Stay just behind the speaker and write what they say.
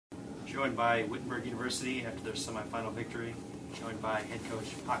Joined by Wittenberg University after their semifinal victory. Joined by head coach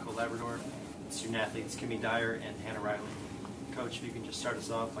Paco, Labrador, student athletes Kimmie, Dyer, and Hannah Riley. Coach, if you can just start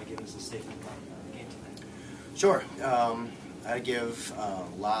us off by giving us a statement about the game tonight. Sure. I give a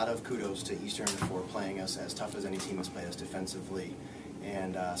lot of kudos to Eastern for playing us as tough as any team has played us defensively,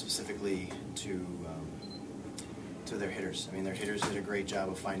 and specifically to their hitters. I mean, their hitters did a great job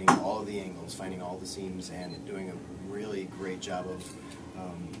of finding all of the angles, finding all the seams, and doing a really great job of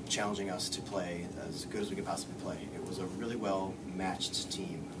challenging us to play as good as we could possibly play. It was a really well matched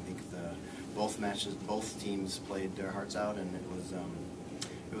team. I think both teams played their hearts out, and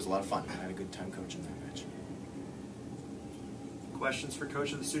it was a lot of fun. I had a good time coaching that match. Questions for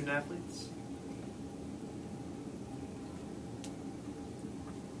Coach of the student athletes?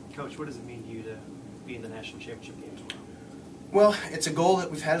 Coach, what does it mean to you to be in the national championship game tomorrow? Well, it's a goal that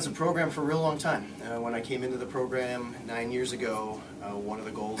we've had as a program for a real long time. When I came into the program 9 years ago, one of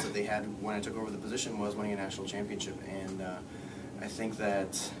the goals that they had when I took over the position was winning a national championship, and I think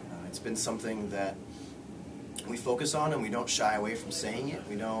that it's been something that we focus on, and we don't shy away from saying it.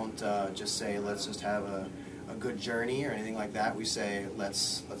 We don't just say, let's just have a good journey or anything like that. We say,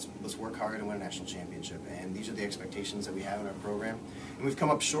 let's work hard and win a national championship, and these are the expectations that we have in our program. And we've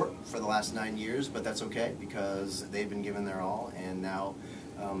come up short for the last 9 years, but that's okay because they've been given their all, and now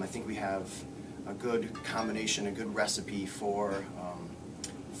I think we have a good combination, a good recipe for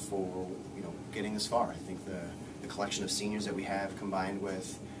getting this far. I think the collection of seniors that we have, combined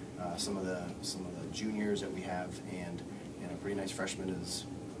with some of the juniors that we have, and a pretty nice freshman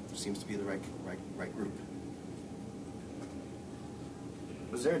seems to be the right group.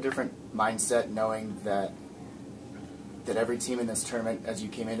 Was there a different mindset knowing that every team in this tournament, as you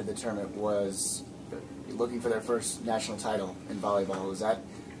came into the tournament, was looking for their first national title in volleyball? Was that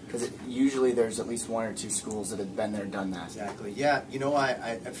because usually there's at least one or two schools that have been there, done that? Exactly. Yeah. You know,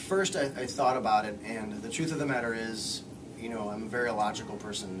 at first I thought about it, and the truth of the matter is, I'm a very logical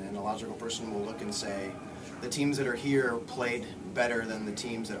person, and a logical person will look and say, the teams that are here played better than the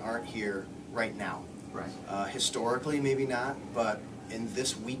teams that aren't here right now. Right. Historically, maybe not, but in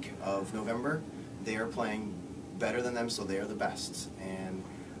this week of November, they are playing better than them, so they are the best. And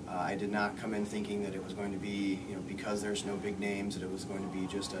I did not come in thinking that it was going to be, because there's no big names, that it was going to be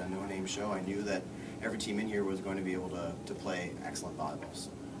just a no-name show. I knew that every team in here was going to be able to play excellent volleyballs.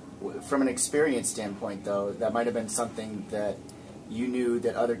 From an experience standpoint, though, that might have been something that you knew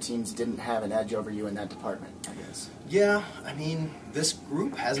that other teams didn't have an edge over you in that department, I guess. Yeah, I mean, this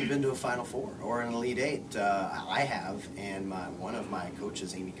group hasn't been to a Final Four or an Elite Eight. I have, and one of my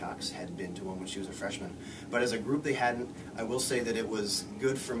coaches, Amy Cox, had been to one when she was a freshman. But as a group, they hadn't. I will say that it was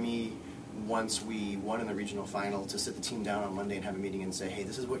good for me once we won in the regional final to sit the team down on Monday and have a meeting and say, hey,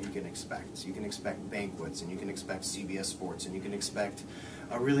 this is what you can expect. You can expect banquets, and you can expect CBS Sports, and you can expect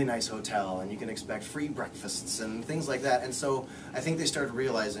a really nice hotel, and you can expect free breakfasts and things like that. And so I think they started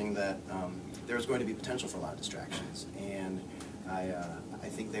realizing that there was going to be potential for a lot of distractions. And I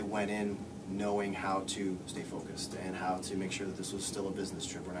think they went in knowing how to stay focused and how to make sure that this was still a business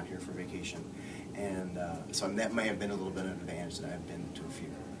trip. We're not here for vacation. And so that may have been a little bit of an advantage that I've been to a few.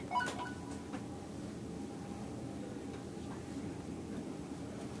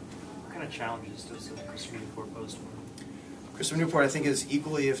 What kind of challenges does Christopher Newport pose to him? Christopher Newport, I think, is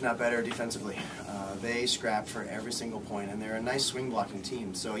equally, if not better, defensively. They scrap for every single point, and they're a nice swing blocking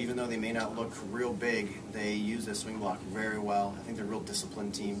team. So even though they may not look real big, they use their swing block very well. I think they're a real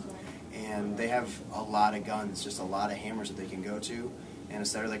disciplined team, and they have a lot of guns, just a lot of hammers that they can go to, and a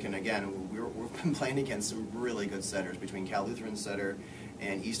setter that can, again, we've been playing against some really good setters between Cal Lutheran setter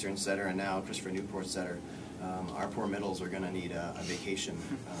and Eastern setter, and now Christopher Newport setter. Our poor middles are going to need a vacation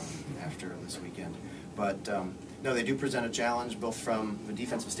after this weekend. But no, they do present a challenge both from the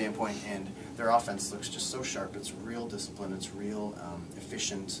defensive standpoint, and their offense looks just so sharp. It's real discipline. It's real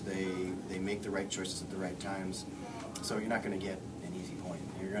efficient. They make the right choices at the right times. So you're not going to get an easy point.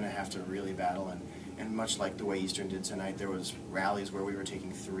 You're going to have to really battle. And much like the way Eastern did tonight, there was rallies where we were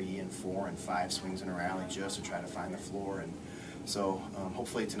taking 3 and 4 and 5 swings in a rally just to try to find the floor. And so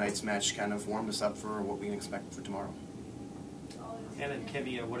hopefully tonight's match kind of warmed us up for what we can expect for tomorrow. And then,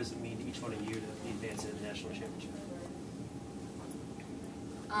 Kimmie, what does it mean to each one of you to advance in the national championship?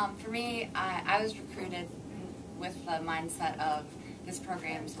 For me, I was recruited with the mindset of this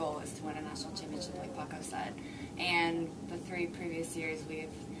program's goal is to win a national championship, like Paco said. And the 3 previous years we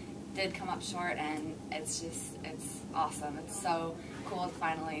did come up short, and it's awesome. It's so cool to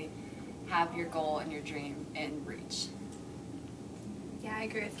finally have your goal and your dream in reach. Yeah, I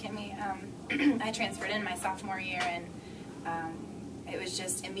agree with Kimmie. I transferred in my sophomore year, and it was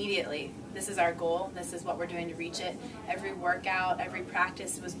just immediately this is our goal. This is what we're doing to reach it. Every workout, every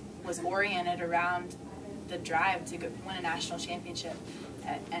practice was oriented around the drive to win a national championship,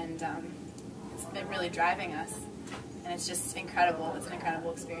 and it's been really driving us. And it's just incredible. It's an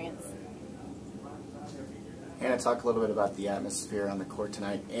incredible experience. Hannah, talk a little bit about the atmosphere on the court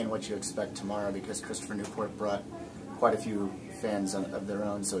tonight and what you expect tomorrow, because Christopher Newport brought quite a few fans of their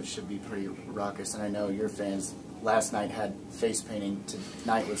own, so it should be pretty raucous. And I know your fans last night had face painting.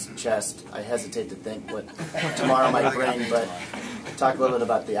 Tonight was chest. I hesitate to think what tomorrow might bring, but talk a little bit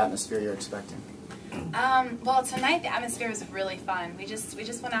about the atmosphere you're expecting. Well, tonight the atmosphere was really fun. We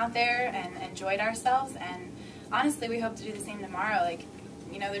just went out there and enjoyed ourselves, and honestly, we hope to do the same tomorrow. Like,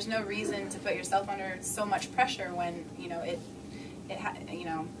 you know, there's no reason to put yourself under so much pressure when, you know,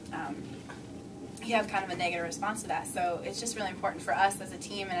 you have kind of a negative response to that. So it's just really important for us as a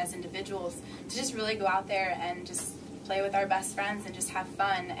team and as individuals to just really go out there and just play with our best friends and just have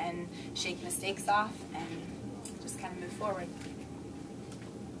fun and shake mistakes off and just kind of move forward.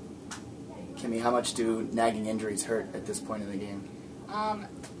 Kimmie, how much do nagging injuries hurt at this point in the game?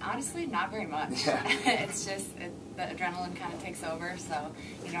 Honestly, not very much. Yeah. It's just the adrenaline kind of takes over, so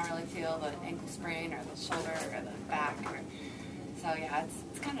you don't really feel the ankle sprain or the shoulder or the back. So yeah,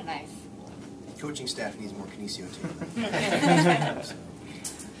 it's kind of nice. Coaching staff needs more kinesio too.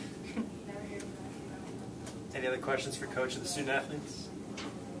 Any other questions for Coach of the student athletes?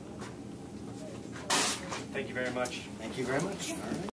 Thank you very much. Thank you very much. All right.